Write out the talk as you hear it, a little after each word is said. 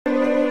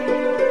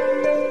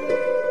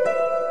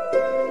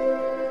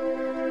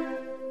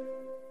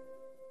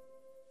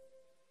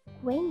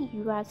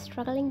are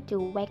struggling to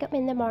wake up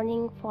in the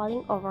morning,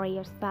 falling over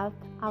yourself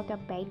out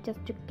of bed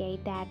just to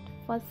get that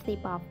first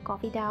sip of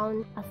coffee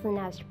down as soon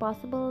as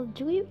possible?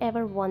 Do you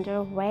ever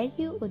wonder where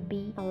you would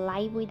be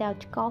alive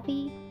without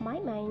coffee? My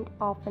mind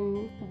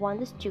often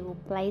wanders to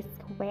a place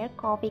where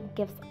coffee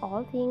gives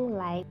all things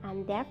life,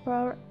 and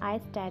therefore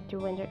I start to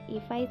wonder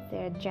if I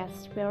should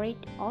just wear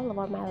it all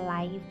over my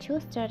life,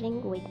 too,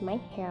 starting with my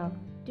hair.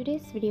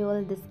 Today's video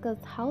will discuss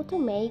how to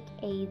make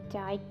a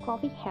Thai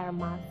coffee hair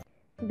mask.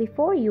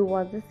 Before you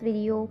watch this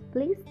video,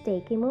 please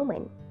take a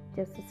moment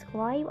to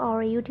subscribe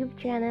our YouTube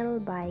channel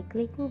by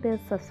clicking the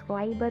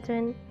subscribe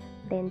button,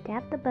 then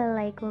tap the bell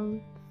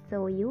icon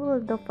so you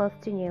will be the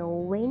first to know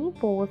when we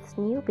post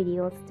new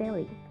videos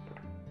daily.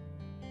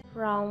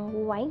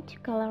 From white to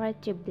color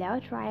to blow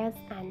dryers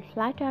and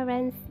flat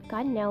irons,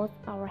 God knows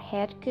our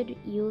hair could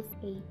use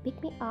a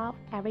pick-me-up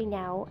every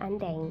now and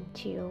then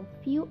too.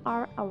 Few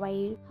are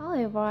aware,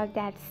 however,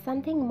 that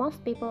something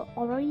most people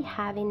already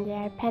have in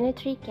their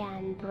pantry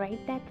can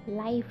breathe that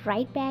life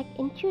right back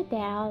into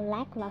their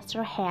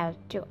lackluster hair.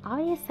 To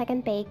add a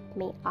second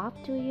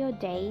pick-me-up to your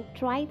day,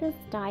 try this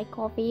Thai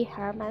coffee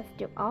hair mask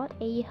to add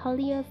a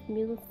healthier,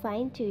 smooth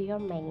shine to your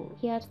mane.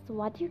 Here's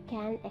what you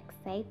can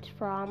expect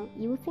from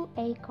using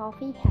a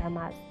coffee hair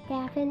mask.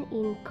 Caffeine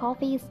in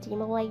coffee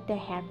stimulates the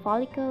hair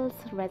follicles,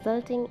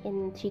 resulting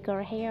in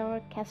thicker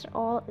hair. Castor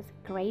oil is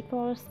great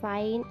for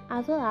shine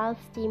as well as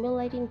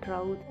stimulating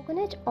growth.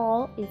 Coconut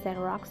oil is a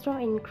rockstar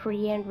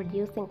ingredient,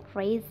 reducing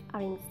frizz,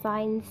 adding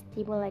shine,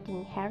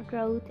 stimulating hair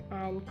growth,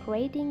 and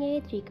creating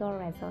a thicker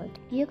result.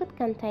 Yogurt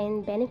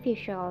contains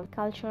beneficial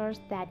cultures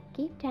that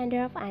keep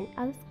dandruff and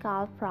other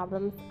scalp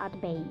problems at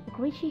bay.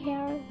 Greasy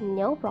hair?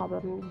 No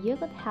problem.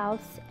 Yogurt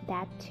helps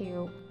that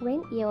too.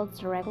 When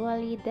used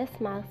regularly, this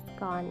mask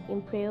can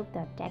improve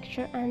the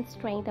texture and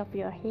strength of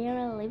your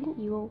hair, leaving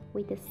you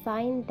with a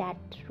shine that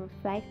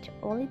reflects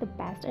only the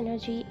best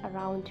energy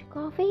around.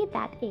 Coffee,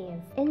 that is.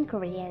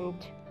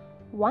 Ingredient: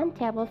 1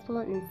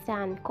 tablespoon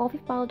instant coffee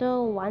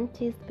powder, 1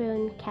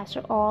 teaspoon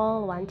castor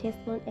oil, 1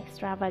 teaspoon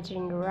extra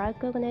virgin raw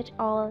coconut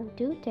oil,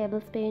 2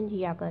 tablespoons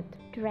yogurt.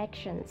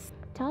 Directions: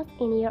 toss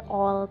in your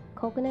oil,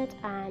 coconut,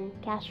 and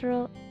castor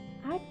oil.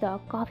 Add the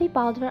coffee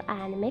powder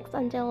and mix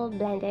until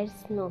blended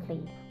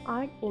smoothly.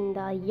 Add in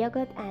the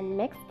yogurt and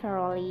mix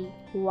thoroughly.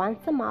 Once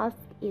the mask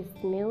is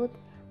smooth,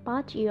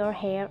 part your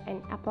hair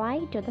and apply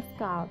it to the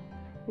scalp.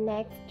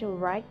 Next,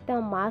 work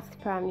the mask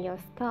from your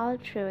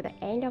scalp through the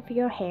end of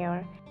your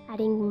hair,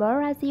 adding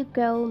more as you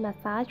go.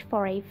 Massage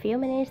for a few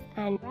minutes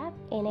and wrap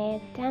in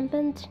a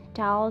dampened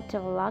towel to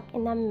lock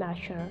in the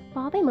moisture.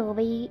 Pop a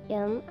movie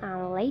in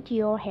and let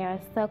your hair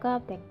soak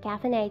up the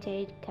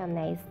caffeinated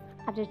goodness.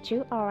 After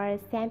 2 hours,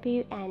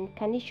 shampoo and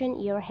condition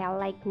your hair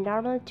like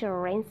normal to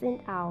rinse it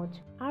out.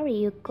 Are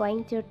you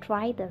going to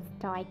try this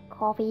Thai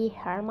coffee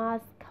hair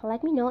mask?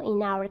 Let me know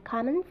in our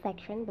comment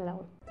section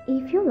below.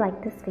 If you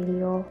like this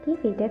video,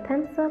 give it a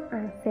thumbs up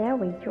and share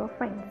with your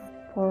friends.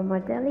 For more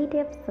daily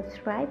tips,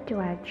 subscribe to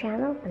our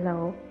channel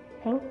below.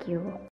 Thank you.